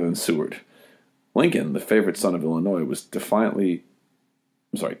rather than Seward." Lincoln, the favorite son of Illinois, was definitely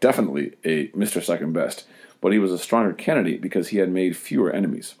a Mr. Second Best, but he was a stronger candidate because he had made fewer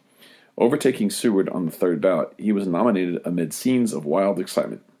enemies. Overtaking Seward on the third ballot, he was nominated amid scenes of wild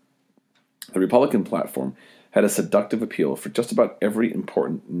excitement. The Republican platform had a seductive appeal for just about every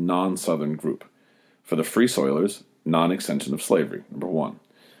important non-Southern group. For the Free Soilers, non-extension of slavery, number 1.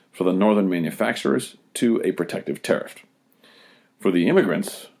 For the Northern manufacturers, 2, a protective tariff. For the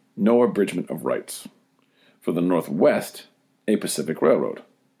immigrants, no abridgment of rights. For the Northwest, a Pacific Railroad.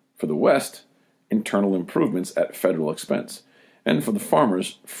 For the West, internal improvements at federal expense. And for the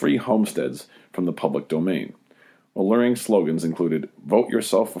farmers, free homesteads from the public domain. Alluring slogans included, "Vote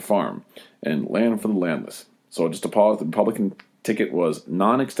yourself a farm," and "Land for the landless." So just to pause, the Republican ticket was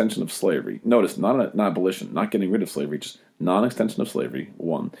non-extension of slavery. Notice, not abolition, not getting rid of slavery, just non-extension of slavery,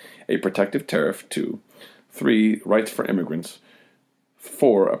 1. A protective tariff, 2. 3. Rights for immigrants.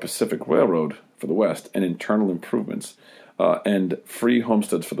 4. A Pacific Railroad for the West, and internal improvements, and free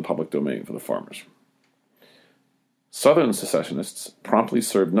homesteads for the public domain for the farmers. Southern secessionists promptly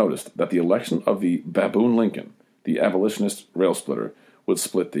served notice that the election of the Baboon Lincoln, the abolitionist rail splitter, would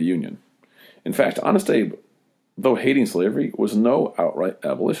split the Union. In fact, Honest Abe, though hating slavery, was no outright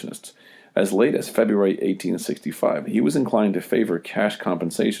abolitionist. As late as February 1865, he was inclined to favor cash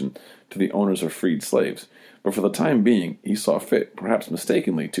compensation to the owners of freed slaves, but for the time being, he saw fit, perhaps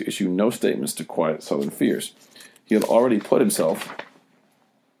mistakenly, to issue no statements to quiet Southern fears. He had already put himself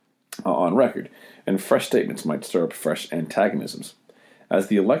on record, and fresh statements might stir up fresh antagonisms. As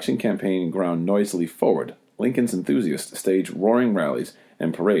the election campaign ground noisily forward, Lincoln's enthusiasts staged roaring rallies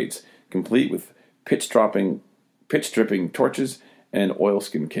and parades, complete with pitch-dripping torches and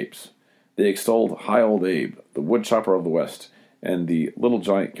oilskin capes. They extolled High Old Abe, the woodchopper of the West, and the Little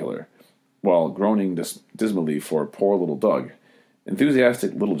Giant Killer, while groaning dismally for poor little Doug.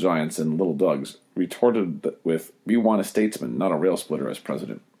 Enthusiastic Little Giants and Little Dougs retorted with, "We want a statesman, not a rail splitter," as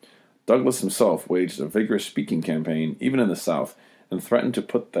president. Douglas himself waged a vigorous speaking campaign, even in the South, and threatened to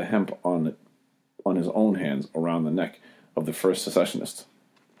put the hemp on his own hands around the neck of the first secessionists.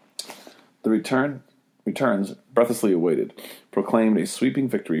 The returns, breathlessly awaited, proclaimed a sweeping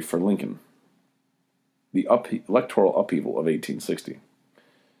victory for Lincoln. The electoral upheaval of 1860.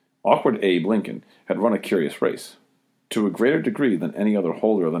 Awkward Abe Lincoln had run a curious race. To a greater degree than any other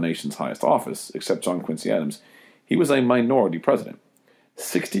holder of the nation's highest office, except John Quincy Adams, he was a minority president.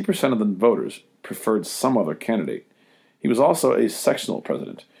 60% of the voters preferred some other candidate. He was also a sectional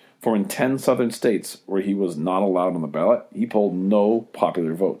president, for in 10 southern states where he was not allowed on the ballot, he polled no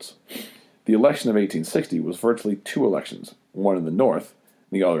popular votes. The election of 1860 was virtually two elections, one in the North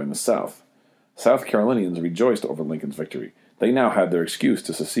and the other in the South. South Carolinians rejoiced over Lincoln's victory. They now had their excuse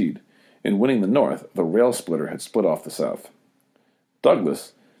to secede. In winning the North, the rail splitter had split off the South.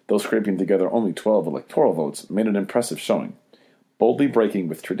 Douglas, though scraping together only 12 electoral votes, made an impressive showing. Boldly breaking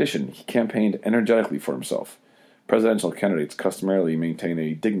with tradition, he campaigned energetically for himself. Presidential candidates customarily maintain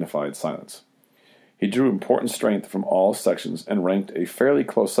a dignified silence. He drew important strength from all sections and ranked a fairly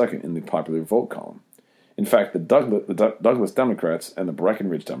close second in the popular vote column. In fact, the Douglas Democrats and the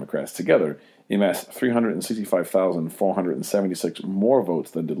Breckinridge Democrats together amassed 365,476 more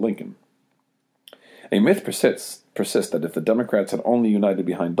votes than did Lincoln. A myth persists that if the Democrats had only united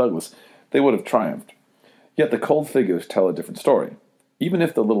behind Douglas, they would have triumphed. Yet the cold figures tell a different story. Even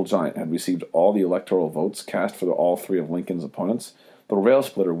if the Little Giant had received all the electoral votes cast for all three of Lincoln's opponents, the rail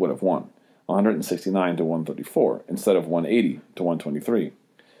splitter would have won, 169 to 134, instead of 180 to 123.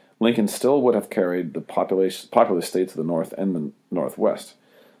 Lincoln still would have carried the populous states of the North and the Northwest.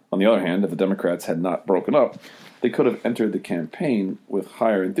 On the other hand, if the Democrats had not broken up, they could have entered the campaign with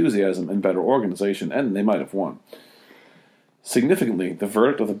higher enthusiasm and better organization, and they might have won. Significantly, the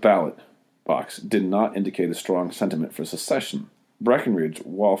verdict of the ballot box did not indicate a strong sentiment for secession. Breckinridge,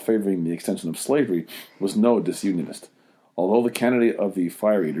 while favoring the extension of slavery, was no disunionist. Although the candidate of the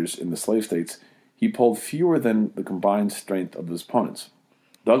fire eaters in the slave states, he polled fewer than the combined strength of his opponents,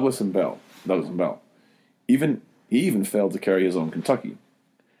 Douglas and Bell. He even failed to carry his own Kentucky.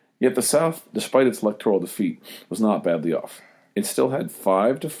 Yet the South, despite its electoral defeat, was not badly off. It still had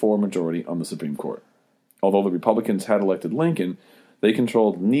 5-4 majority on the Supreme Court. Although the Republicans had elected Lincoln, they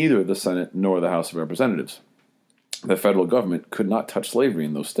controlled neither the Senate nor the House of Representatives. The federal government could not touch slavery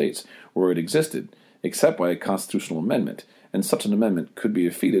in those states where it existed, except by a constitutional amendment, and such an amendment could be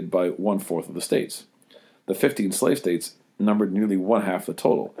defeated by 1/4 of the states. The 15 slave states numbered nearly one-half the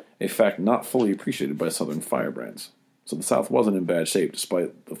total, a fact not fully appreciated by Southern firebrands. So the South wasn't in bad shape,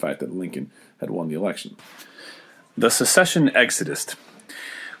 despite the fact that Lincoln had won the election. The secession exodus.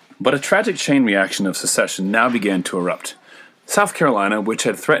 But a tragic chain reaction of secession now began to erupt. South Carolina, which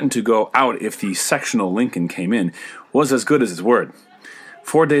had threatened to go out if the sectional Lincoln came in, was as good as its word.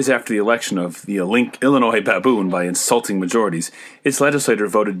 4 days after the election of the Illinois Baboon by insulting majorities, its legislature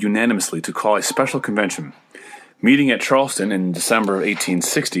voted unanimously to call a special convention. Meeting at Charleston in December of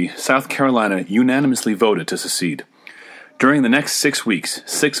 1860, South Carolina unanimously voted to secede. During the next 6 weeks,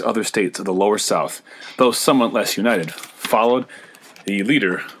 6 other states of the lower South, though somewhat less united, followed a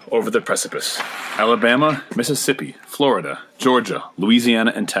leader over the precipice. Alabama, Mississippi, Florida, Georgia,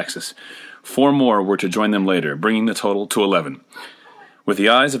 Louisiana, and Texas. 4 more were to join them later, bringing the total to 11. With the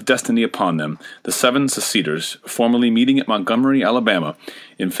eyes of destiny upon them, the 7 seceders, formally meeting at Montgomery, Alabama,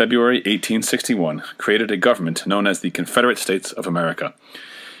 in February 1861, created a government known as the Confederate States of America.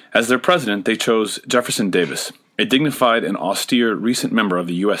 As their president, they chose Jefferson Davis, a dignified and austere recent member of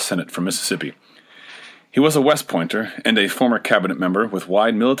the U.S. Senate from Mississippi. He was a West Pointer and a former cabinet member with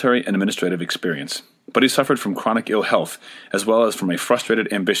wide military and administrative experience, but he suffered from chronic ill health as well as from a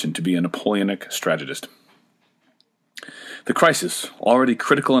frustrated ambition to be a Napoleonic strategist. The crisis, already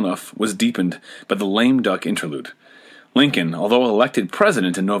critical enough, was deepened by the lame duck interlude. Lincoln, although elected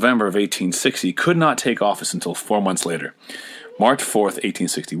president in November of 1860, could not take office until 4 months later, March 4th,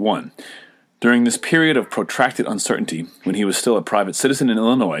 1861. During this period of protracted uncertainty, when he was still a private citizen in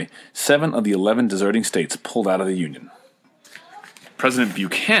Illinois, 7 of the 11 deserting states pulled out of the Union. President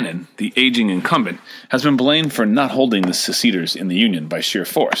Buchanan, the aging incumbent, has been blamed for not holding the seceders in the Union by sheer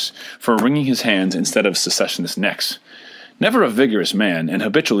force, for wringing his hands instead of secessionist necks. Never a vigorous man and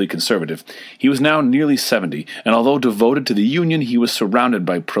habitually conservative, he was now nearly 70, and although devoted to the Union, he was surrounded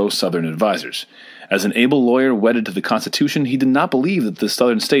by pro-Southern advisers. As an able lawyer wedded to the Constitution, he did not believe that the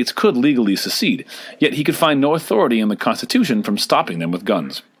Southern states could legally secede, yet he could find no authority in the Constitution from stopping them with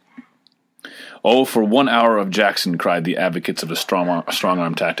guns. "Oh, for 1 hour of Jackson," cried the advocates of the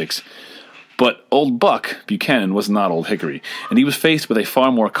strong-arm tactics. But Old Buck, Buchanan, was not Old Hickory, and he was faced with a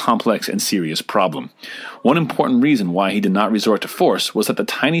far more complex and serious problem. One important reason why he did not resort to force was that the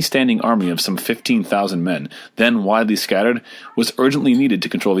tiny standing army of some 15,000 men, then widely scattered, was urgently needed to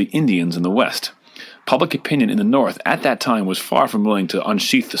control the Indians in the West. Public opinion in the North at that time was far from willing to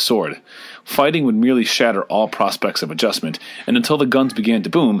unsheath the sword. Fighting would merely shatter all prospects of adjustment, and until the guns began to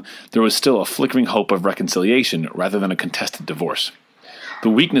boom, there was still a flickering hope of reconciliation rather than a contested divorce. The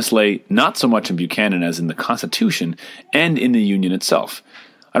weakness lay not so much in Buchanan as in the Constitution and in the Union itself.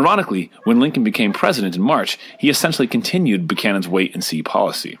 Ironically, when Lincoln became president in March, he essentially continued Buchanan's wait-and-see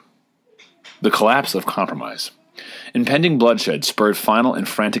policy. The collapse of compromise. Impending bloodshed spurred final and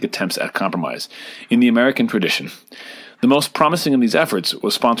frantic attempts at compromise, in the American tradition. The most promising of these efforts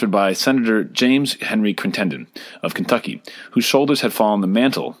was sponsored by Senator James Henry Crittenden of Kentucky, on whose shoulders had fallen the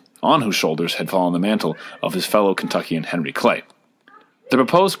mantle of his fellow Kentuckian Henry Clay. The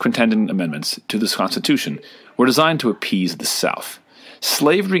proposed Crittenden amendments to this Constitution were designed to appease the South.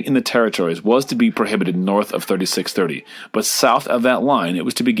 Slavery in the territories was to be prohibited north of 3630, but south of that line it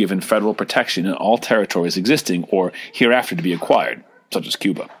was to be given federal protection in all territories existing or hereafter to be acquired, such as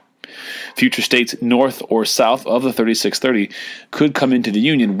Cuba. Future states north or south of the 3630 could come into the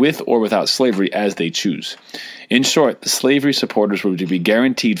Union with or without slavery as they choose. In short, the slavery supporters were to be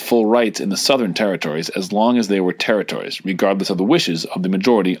guaranteed full rights in the southern territories as long as they were territories, regardless of the wishes of the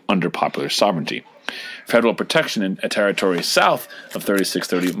majority under popular sovereignty. Federal protection in a territory south of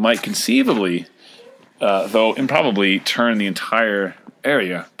 3630 might conceivably, though improbably, turn the entire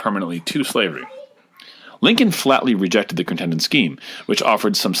area permanently to slavery. Lincoln flatly rejected the Crittenden scheme, which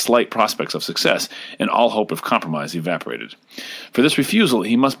offered some slight prospects of success, and all hope of compromise evaporated. For this refusal,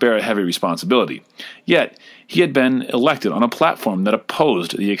 he must bear a heavy responsibility. Yet, he had been elected on a platform that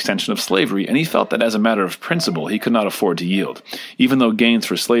opposed the extension of slavery, and he felt that as a matter of principle he could not afford to yield, even though gains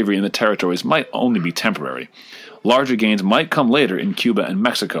for slavery in the territories might only be temporary. Larger gains might come later in Cuba and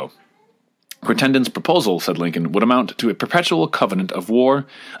Mexico. Crittenden's proposal, said Lincoln, would amount to a perpetual covenant of war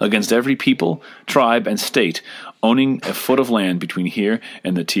against every people, tribe, and state owning a foot of land between here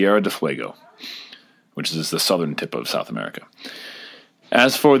and the Tierra del Fuego, which is the southern tip of South America.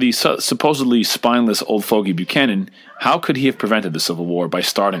 As for the supposedly spineless old fogey Buchanan, how could he have prevented the Civil War by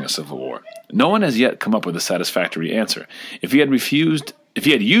starting a civil war? No one has yet come up with a satisfactory answer. If he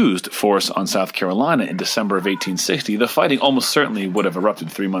had used force on South Carolina in December of 1860, the fighting almost certainly would have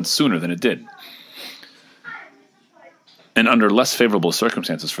erupted 3 months sooner than it did, and under less favorable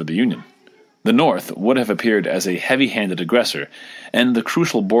circumstances for the Union. The North would have appeared as a heavy-handed aggressor, and the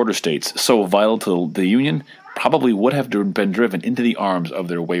crucial border states, so vital to the Union, probably would have been driven into the arms of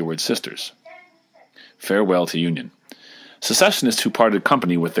their wayward sisters. Farewell to Union. Secessionists who parted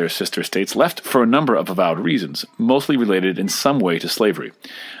company with their sister states left for a number of avowed reasons, mostly related in some way to slavery.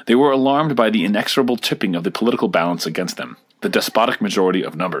 They were alarmed by the inexorable tipping of the political balance against them, the despotic majority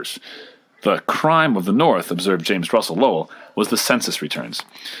of numbers. The crime of the North, observed James Russell Lowell, was the census returns.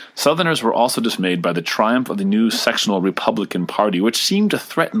 Southerners were also dismayed by the triumph of the new sectional Republican Party, which seemed to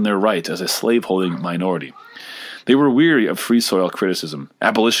threaten their rights as a slaveholding minority. They were weary of free soil criticism,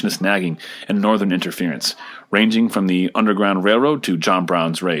 abolitionist nagging, and Northern interference, ranging from the Underground Railroad to John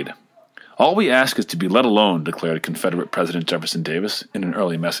Brown's raid. "All we ask is to be let alone," declared Confederate President Jefferson Davis in an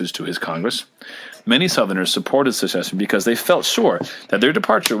early message to his Congress. Many Southerners supported secession because they felt sure that their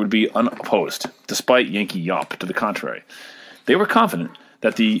departure would be unopposed, despite Yankee yawp to the contrary. They were confident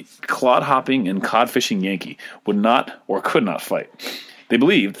that the clod-hopping and cod-fishing Yankee would not or could not fight. They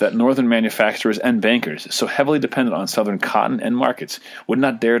believed that Northern manufacturers and bankers, so heavily dependent on Southern cotton and markets, would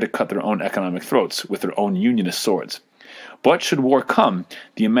not dare to cut their own economic throats with their own Unionist swords. But should war come,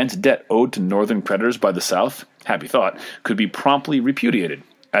 the immense debt owed to Northern creditors by the South, happy thought, could be promptly repudiated,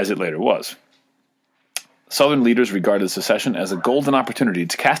 as it later was. Southern leaders regarded secession as a golden opportunity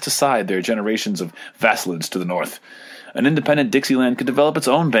to cast aside their generations of vassalage to the North. An independent Dixieland could develop its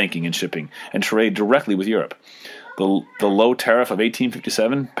own banking and shipping and trade directly with Europe. The low tariff of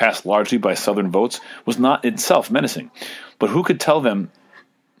 1857, passed largely by Southern votes, was not itself menacing. But who could tell when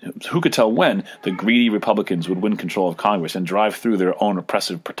the greedy Republicans would win control of Congress and drive through their own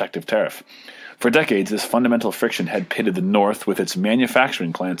oppressive protective tariff? For decades, this fundamental friction had pitted the North with its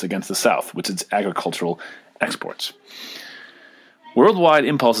manufacturing plants against the South with its agricultural exports. Worldwide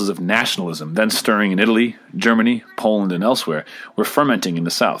impulses of nationalism, then stirring in Italy, Germany, Poland, and elsewhere, were fermenting in the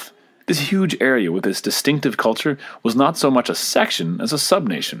South. This huge area with its distinctive culture was not so much a section as a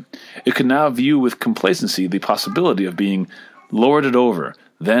subnation. It could now view with complacency the possibility of being lorded over,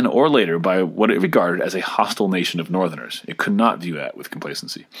 then or later, by what it regarded as a hostile nation of Northerners. It could not view that with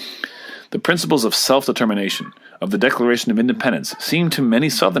complacency. The principles of self-determination, of the Declaration of Independence, seemed to many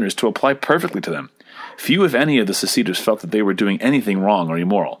Southerners to apply perfectly to them. Few, if any, of the seceders felt that they were doing anything wrong or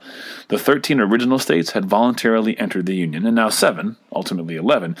immoral. The 13 original states had voluntarily entered the Union, and now 7, ultimately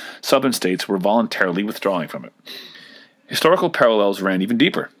 11, Southern states were voluntarily withdrawing from it. Historical parallels ran even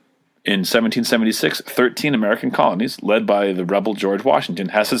deeper. In 1776, 13 American colonies, led by the rebel George Washington,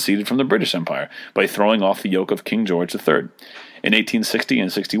 had seceded from the British Empire by throwing off the yoke of King George III. In 1860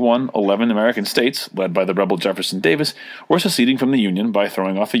 and 61, 11 American states, led by the rebel Jefferson Davis, were seceding from the Union by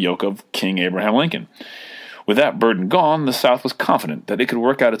throwing off the yoke of King Abraham Lincoln. With that burden gone, the South was confident that it could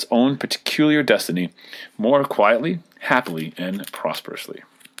work out its own peculiar destiny more quietly, happily, and prosperously.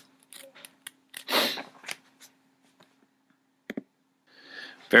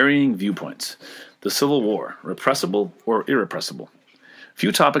 Varying viewpoints. The Civil War, repressible or irrepressible?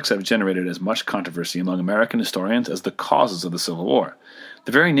 Few topics have generated as much controversy among American historians as the causes of the Civil War.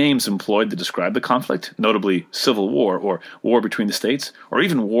 The very names employed to describe the conflict, notably Civil War or War between the States, or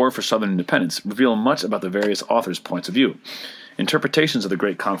even War for Southern Independence, reveal much about the various authors' points of view. Interpretations of the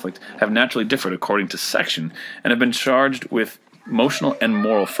great conflict have naturally differed according to section and have been charged with emotional and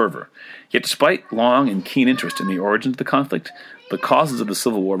moral fervor. Yet despite long and keen interest in the origins of the conflict, the causes of the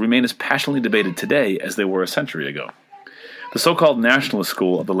Civil War remain as passionately debated today as they were a century ago. The so-called nationalist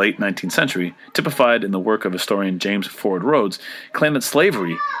school of the late 19th century, typified in the work of historian James Ford Rhodes, claimed that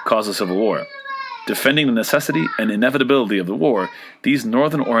slavery caused the Civil War. Defending the necessity and inevitability of the war, these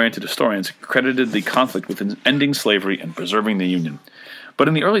northern-oriented historians credited the conflict with ending slavery and preserving the Union. But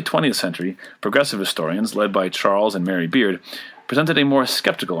in the early 20th century, progressive historians, led by Charles and Mary Beard, presented a more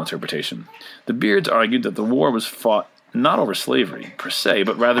skeptical interpretation. The Beards argued that the war was fought not over slavery, per se,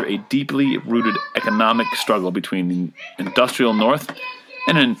 but rather a deeply rooted economic struggle between the industrial North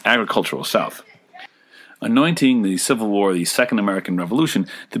and an agricultural South. Anointing the Civil War the Second American Revolution,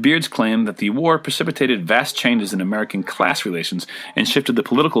 the Beards claimed that the war precipitated vast changes in American class relations and shifted the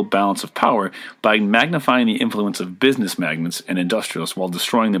political balance of power by magnifying the influence of business magnates and industrialists while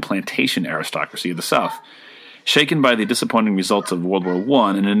destroying the plantation aristocracy of the South. Shaken by the disappointing results of World War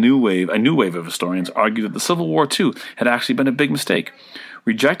I, and a new wave of historians argued that the Civil War, too, had actually been a big mistake.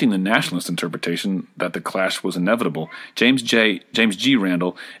 Rejecting the nationalist interpretation that the clash was inevitable, James G.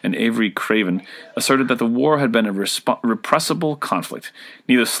 Randall and Avery Craven asserted that the war had been a repressible conflict.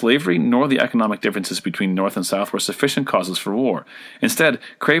 Neither slavery nor the economic differences between North and South were sufficient causes for war. Instead,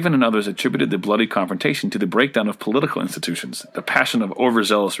 Craven and others attributed the bloody confrontation to the breakdown of political institutions, the passion of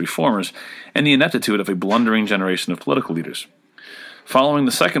overzealous reformers, and the ineptitude of a blundering generation of political leaders. Following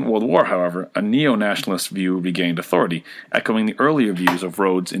the Second World War, however, a neo-nationalist view regained authority, echoing the earlier views of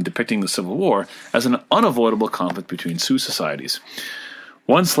Rhodes in depicting the Civil War as an unavoidable conflict between two societies,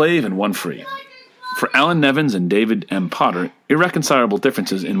 one slave and one free. For Allen Nevins and David M. Potter, irreconcilable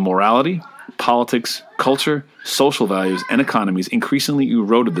differences in morality, politics, culture, social values, and economies increasingly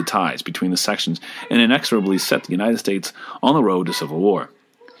eroded the ties between the sections and inexorably set the United States on the road to civil war.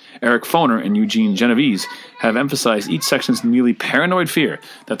 Eric Foner and Eugene Genovese have emphasized each section's nearly paranoid fear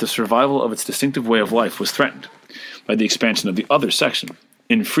that the survival of its distinctive way of life was threatened by the expansion of the other section.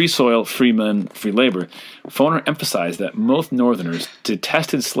 In Free Soil, Free Men, Free Labor, Foner emphasized that most Northerners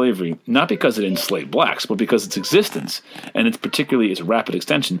detested slavery not because it enslaved blacks, but because its existence, and particularly its rapid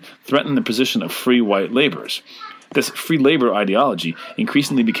extension, threatened the position of free white laborers. This free labor ideology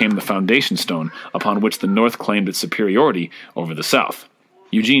increasingly became the foundation stone upon which the North claimed its superiority over the South.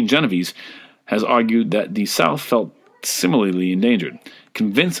 Eugene Genovese has argued that the South felt similarly endangered.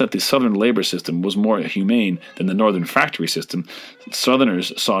 Convinced that the Southern labor system was more humane than the Northern factory system,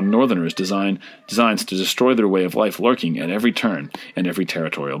 Southerners saw Northerners' designs to destroy their way of life lurking at every turn and every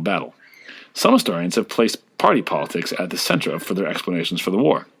territorial battle. Some historians have placed party politics at the center for their explanations for the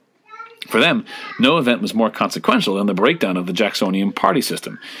war. For them, no event was more consequential than the breakdown of the Jacksonian party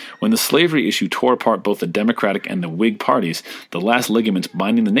system. When the slavery issue tore apart both the Democratic and the Whig parties, the last ligaments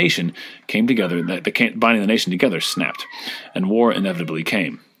binding the nation together snapped, and war inevitably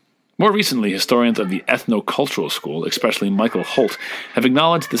came. More recently, historians of the ethno-cultural school, especially Michael Holt, have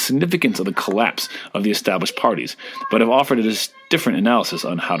acknowledged the significance of the collapse of the established parties, but have offered a different analysis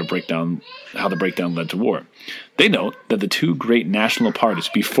on how the breakdown led to war. They note that the two great national parties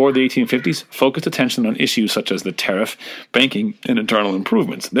before the 1850s focused attention on issues such as the tariff, banking, and internal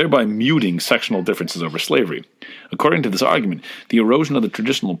improvements, thereby muting sectional differences over slavery. According to this argument, the erosion of the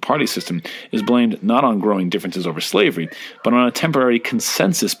traditional party system is blamed not on growing differences over slavery, but on a temporary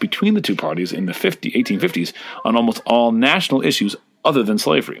consensus between the two parties in the 1850s on almost all national issues other than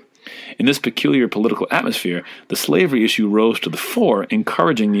slavery. In this peculiar political atmosphere, the slavery issue rose to the fore,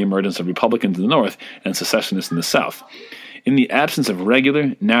 encouraging the emergence of Republicans in the North and secessionists in the South. In the absence of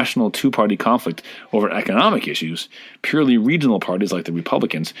regular, national two-party conflict over economic issues, purely regional parties like the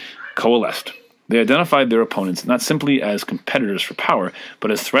Republicans coalesced. They identified their opponents not simply as competitors for power,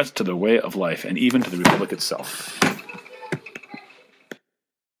 but as threats to their way of life and even to the Republic itself.